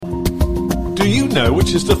Do you know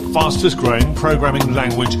which is the fastest growing programming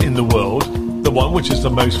language in the world? The one which is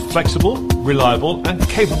the most flexible, reliable and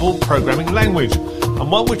capable programming language,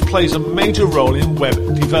 and one which plays a major role in web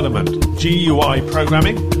development, GUI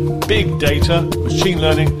programming, big data, machine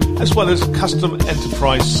learning, as well as custom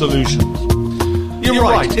enterprise solutions. You're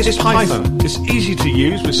right, it's Python. It's easy to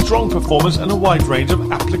use with strong performance and a wide range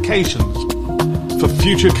of applications. For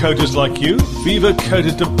future coders like you, Viva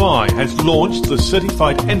Coder Dubai has launched the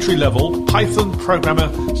certified entry-level Python programmer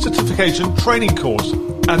certification training course.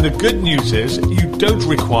 And the good news is you don't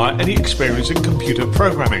require any experience in computer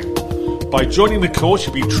programming. By joining the course,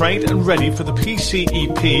 you'll be trained and ready for the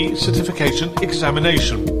PCEP certification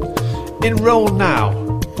examination. Enroll now.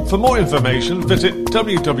 For more information, visit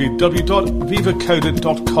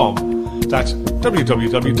www.vivacoder.com. That's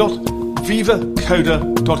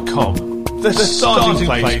www.vivacoder.com. The starting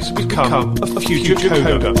place to become a future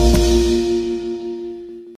coder.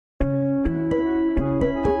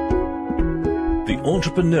 The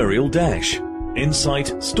Entrepreneurial Dash.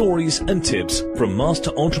 Insight, stories and tips from Master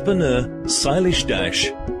Entrepreneur Sailesh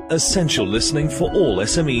Dash. Essential listening for all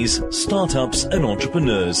SMEs, startups and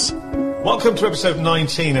entrepreneurs. Welcome to episode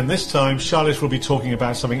 19, and this time Sailesh will be talking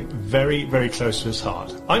about something very, very close to his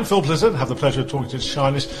heart. I'm Phil Blizzard, have the pleasure of talking to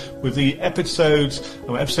Sailesh with the episode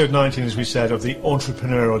 19, as we said, of the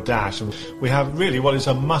Entrepreneurial Dash. And we have really what is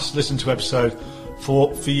a must-listen-to episode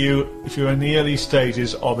for you if you're in the early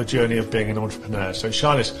stages of a journey of being an entrepreneur. So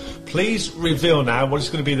Sailesh, please reveal now what is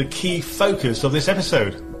going to be the key focus of this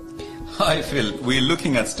episode. Hi Phil, we're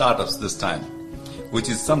looking at startups this time, which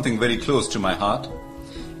is something very close to my heart.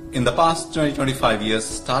 In the past 20-25 years,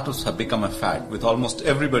 startups have become a fad, with almost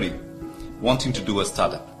everybody wanting to do a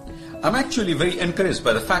startup. I'm actually very encouraged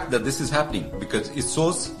by the fact that this is happening, because it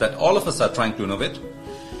shows that all of us are trying to innovate,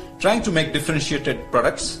 trying to make differentiated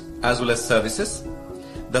products as well as services.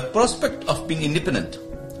 The prospect of being independent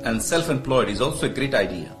and self-employed is also a great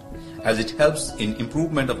idea, as it helps in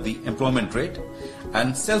improvement of the employment rate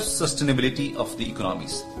and self-sustainability of the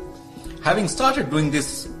economies. Having started doing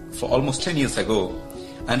this for almost 10 years ago,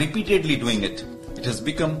 and repeatedly doing it, it has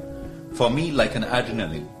become for me like an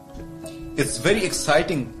adrenaline. It's very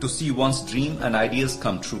exciting to see one's dream and ideas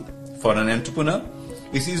come true. For an entrepreneur,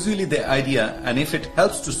 it's usually the idea, and if it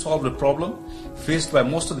helps to solve a problem faced by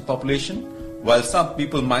most of the population, while some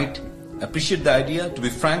people might appreciate the idea, to be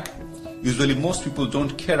frank, usually most people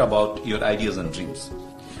don't care about your ideas and dreams.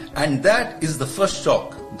 And that is the first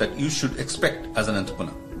shock that you should expect as an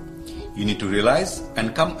entrepreneur. You need to realize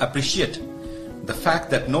and come appreciate the fact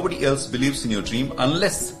that nobody else believes in your dream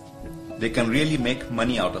unless they can really make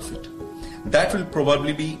money out of it. That will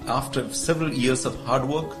probably be after several years of hard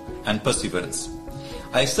work and perseverance.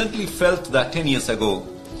 I certainly felt that 10 years ago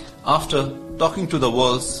after talking to the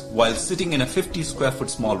world while sitting in a 50 square foot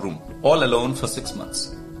small room, all alone for 6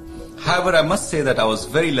 months. However, I must say that I was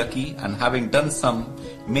very lucky, and having done some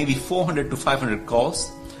maybe 400 to 500 calls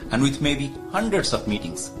and with maybe hundreds of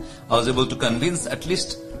meetings, I was able to convince at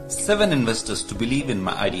least 7 investors to believe in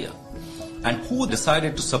my idea, and who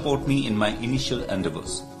decided to support me in my initial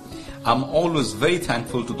endeavors. I'm always very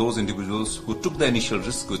thankful to those individuals who took the initial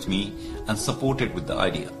risk with me and supported with the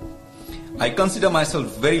idea. I consider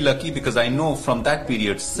myself very lucky because I know from that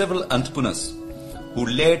period several entrepreneurs who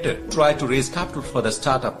later tried to raise capital for the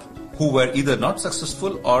startup who were either not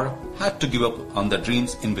successful or had to give up on their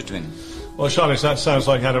dreams in between. Well, Sailesh, that sounds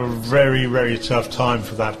like you had a very, very tough time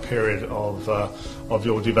for that period of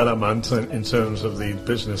your development in terms of the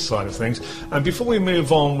business side of things. And before we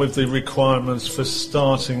move on with the requirements for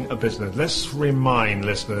starting a business, let's remind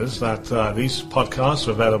listeners that these podcasts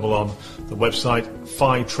are available on the website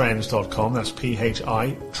phitrends.com. That's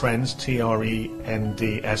PHI Trends,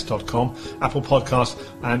 TRENDS.com, Apple Podcasts,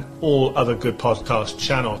 and all other good podcast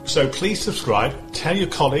channels. So please subscribe, tell your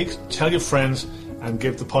colleagues, tell your friends, and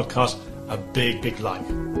give the podcast a big, big like.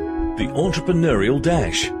 The Entrepreneurial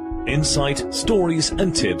Dash. Insight, stories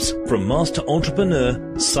and tips from Master Entrepreneur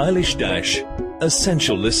Sailesh Dash.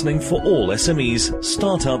 Essential listening for all SMEs,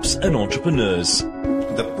 startups and entrepreneurs.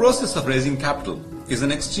 The process of raising capital is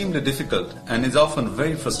an extremely difficult and is often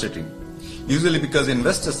very frustrating, usually because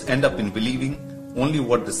investors end up in believing only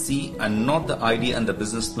what they see and not the idea and the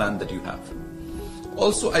business plan that you have.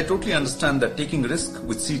 Also, I totally understand that taking risk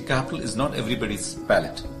with seed capital is not everybody's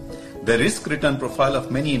palate. The risk-return profile of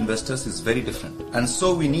many investors is very different, and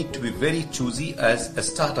so we need to be very choosy as a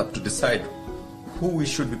startup to decide who we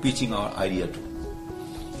should be pitching our idea to.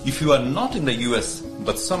 If you are not in the US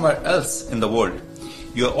but somewhere else in the world,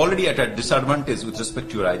 you are already at a disadvantage with respect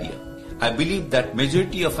to your idea. I believe that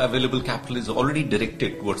majority of available capital is already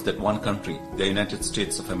directed towards that one country, the United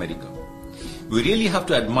States of America. We really have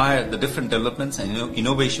to admire the different developments and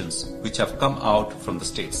innovations which have come out from the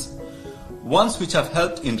States. Ones which have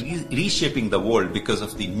helped in reshaping the world because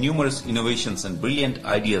of the numerous innovations and brilliant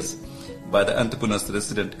ideas by the entrepreneurs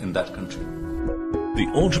resident in that country. The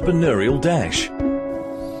Entrepreneurial Dash.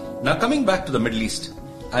 Now coming back to the Middle East,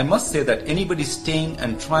 I must say that anybody staying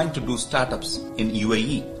and trying to do startups in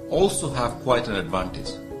UAE also have quite an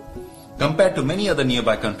advantage. Compared to many other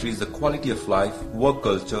nearby countries, the quality of life, work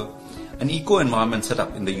culture, and eco-environment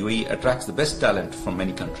setup in the UAE attracts the best talent from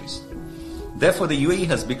many countries. Therefore, the UAE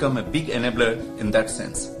has become a big enabler in that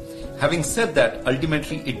sense. Having said that,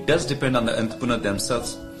 ultimately it does depend on the entrepreneur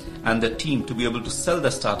themselves and the team to be able to sell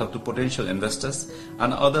the startup to potential investors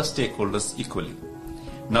and other stakeholders equally.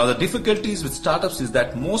 Now, the difficulties with startups is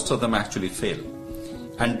that most of them actually fail,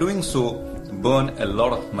 and doing so burn a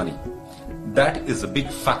lot of money. That is a big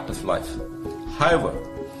fact of life. However,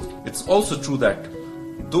 it's also true that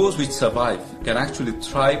those which survive can actually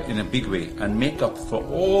thrive in a big way and make up for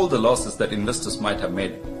all the losses that investors might have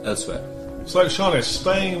made elsewhere. So, Charles,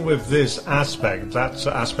 staying with this aspect, that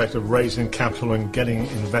aspect of raising capital and getting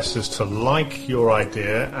investors to like your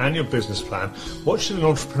idea and your business plan, what should an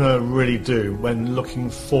entrepreneur really do when looking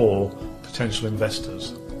for potential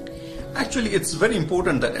investors? Actually, it's very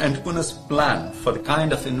important that entrepreneurs plan for the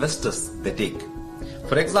kind of investors they take.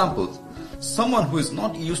 For example, someone who is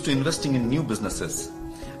not used to investing in new businesses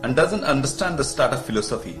and doesn't understand the startup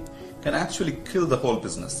philosophy can actually kill the whole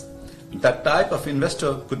business. That type of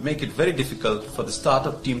investor could make it very difficult for the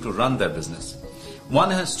startup team to run their business. One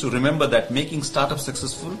has to remember that making startups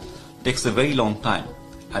successful takes a very long time,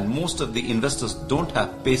 and most of the investors don't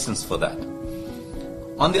have patience for that.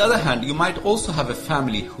 On the other hand, you might also have a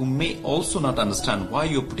family who may also not understand why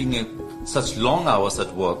you're putting in such long hours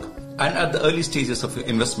at work and at the early stages of your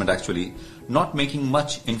investment actually not making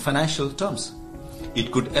much in financial terms.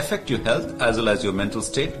 It could affect your health as well as your mental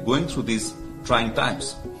state going through these trying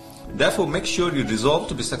times. Therefore, make sure your resolve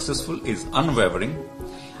to be successful is unwavering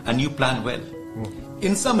and you plan well.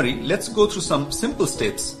 In summary, let's go through some simple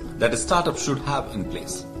steps that a startup should have in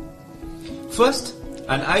place. First,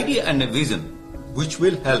 an idea and a vision which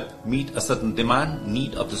will help meet a certain demand,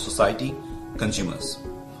 need of the society, consumers.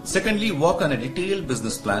 Secondly, work on a detailed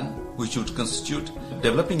business plan which would constitute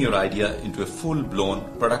developing your idea into a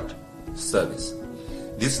full-blown product service.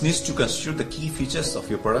 This needs to constitute the key features of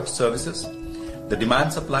your product services, the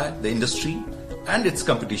demand supply, the industry and its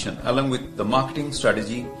competition, along with the marketing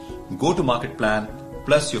strategy, go-to-market plan,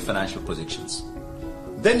 plus your financial projections.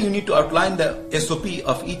 Then you need to outline the SOP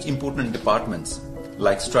of each important departments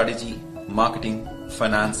like strategy, marketing,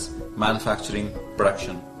 finance, manufacturing,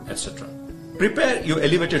 production, etc. Prepare your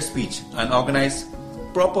elevated speech and organize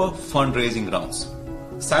proper fundraising rounds.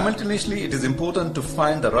 Simultaneously, it is important to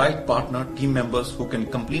find the right partner, team members who can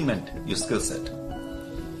complement your skill set.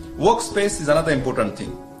 Workspace is another important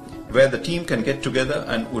thing, where the team can get together,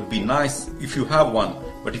 and would be nice if you have one,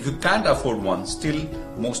 but if you can't afford one, still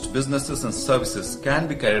most businesses and services can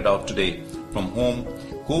be carried out today from home,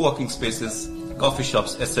 co-working spaces, coffee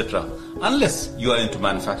shops, etc., unless you are into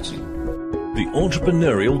manufacturing. The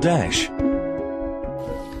Entrepreneurial Dash.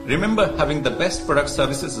 Remember, having the best product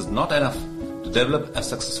services is not enough to develop a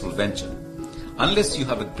successful venture, unless you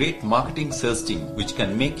have a great marketing sales team which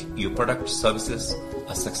can make your product services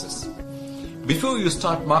a success. Before you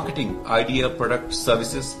start marketing idea, product,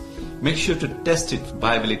 services, make sure to test its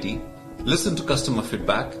viability, listen to customer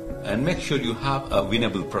feedback, and make sure you have a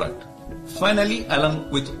winnable product. Finally, along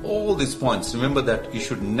with all these points, remember that you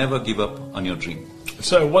should never give up on your dream.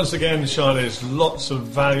 So once again, Charles, lots of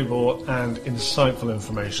valuable and insightful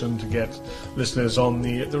information to get listeners on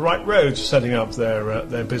the right road to setting up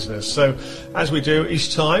their business. So as we do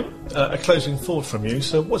each time, a closing thought from you.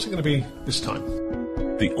 So what's it going to be this time?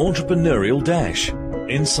 The Entrepreneurial Dash.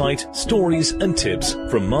 Insight, stories and tips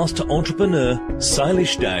from master entrepreneur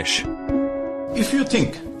Sailesh Dash. If you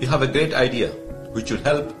think you have a great idea which would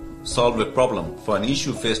help solve a problem for an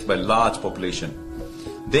issue faced by a large population,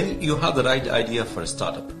 then you have the right idea for a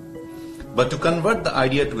startup. But to convert the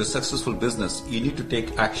idea to a successful business, you need to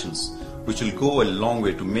take actions which will go a long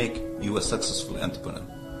way to make you a successful entrepreneur.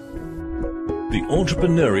 The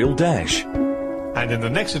Entrepreneurial Dash. And in the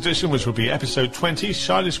next edition, which will be episode 20,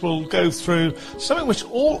 Shailesh will go through something which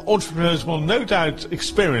all entrepreneurs will no doubt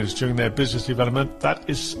experience during their business development, that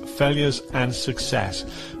is failures and success.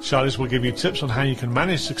 Shailesh will give you tips on how you can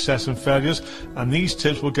manage success and failures, and these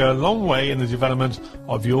tips will go a long way in the development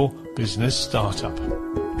of your business startup.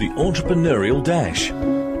 The Entrepreneurial Dash.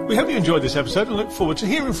 We hope you enjoyed this episode and look forward to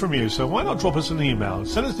hearing from you. So why not drop us an email?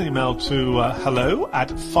 Send us an email to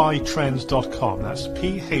hello@phitrends.com. That's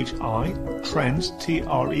PHI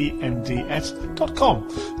Trends.com.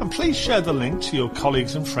 And please share the link to your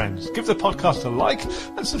colleagues and friends. Give the podcast a like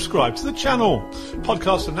and subscribe to the channel.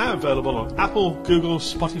 Podcasts are now available on Apple, Google,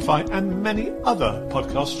 Spotify and many other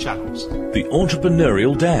podcast channels. The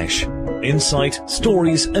Entrepreneurial Dash. Insight,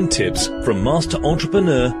 stories and tips from Master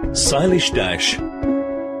Entrepreneur Silish Dash.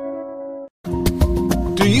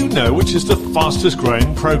 Do you know which is the fastest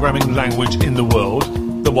growing programming language in the world?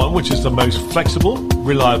 The one which is the most flexible,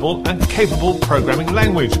 reliable and capable programming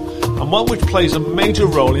language, and one which plays a major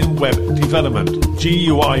role in web development,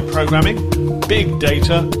 GUI programming, big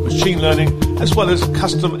data, machine learning, as well as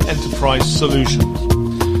custom enterprise solutions.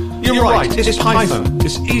 You're right, it's Python.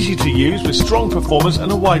 It's easy to use with strong performance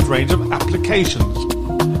and a wide range of applications.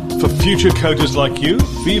 For future coders like you,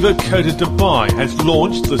 Viva Coder Dubai has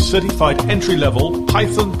launched the certified entry-level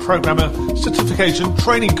Python programmer certification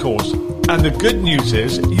training course. And the good news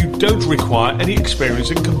is you don't require any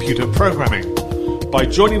experience in computer programming. By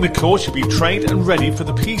joining the course, you'll be trained and ready for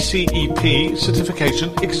the PCEP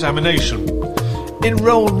certification examination.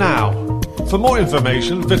 Enroll now. For more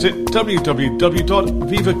information, visit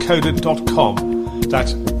www.vivacoder.com.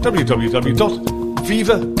 That's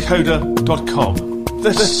www.vivacoder.com.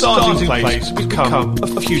 The starting place to become a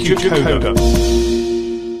future coder.